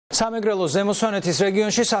სამეგრელო-ზემო სვანეთის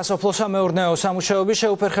რეგიონში სასოფლო-სამეურნეო სამუშაოები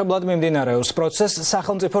შეუფერხებლად მიმდინარეობს. პროცესს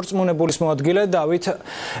სახელმწიფო რწმუნებულის მოადგილე დავით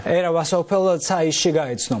ვერავა სოფელ ცაიშში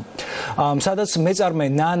გაეცნო. სადაც მეწარმე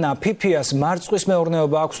ნანა ფიფიას მარწყვის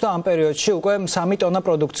მეურნეობა აქვს და ამ პერიოდში უკვე 3 ტონა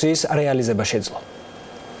პროდუქციის რეალიზება შეძლო.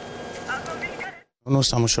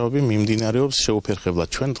 სამუშაოები მიმდინარეობს შეუფერხებლად.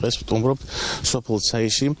 ჩვენ დღეს ვტუმრობთ სოფელ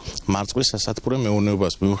ცაიშში მარწყვის სასათბურე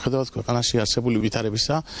მეურნეობას. მიუხედავად ქვეყანაში არსებული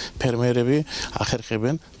ვითარებისა, ფერმერები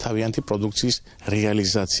ახერხებენ თავიანთი პროდუქციის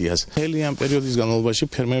რეალიზაციას. მთელი ამ პერიოდის განმავლობაში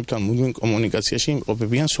ფერმერებთან მუდმივ კომუნიკაციაში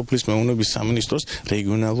იმყოფებიან სოფლის მეურნეობის სამინისტროს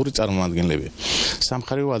რეგიონალური წარმომადგენლები.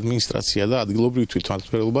 სამხარეო ადმინისტრაცია და ადგილობრივი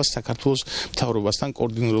თვითმმართველობა საქართველოს მთავრობასთან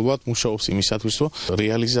კოორდინირებულად მუშაობს იმისათვის, რომ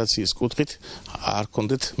რეალიზაციის კუთხით არ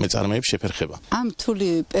კონდეთ მეწარმეებს შეფერხება.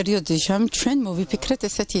 რთული პერიოდში ჩვენ მოვიფიქრეთ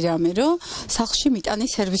ესეთი რამე, რომ სახლში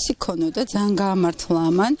მიტანის სერვისი ქონოდა, ძალიან გაამართლა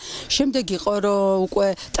ამან. შემდეგ იყო, რომ უკვე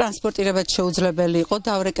ტრანსპორტირებაც შეუძლებელი იყო,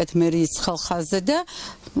 დავრეკეთ მერის ხალხაზე და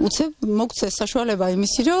უცებ მოგცეს საშუალება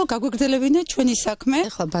იმისი, რომ გაგვეგრძელებინა ჩვენი საქმე.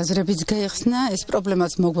 ახლა ბაზრებიც გაიხსნა, ეს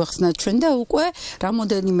პრობლემაც მოგვეხსნა ჩვენ და უკვე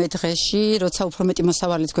რამოდენიმე დღეში, როცა უფრო მეტი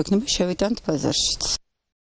მოსავალიც გვექნება, შევიტანთ ბაზარშიც.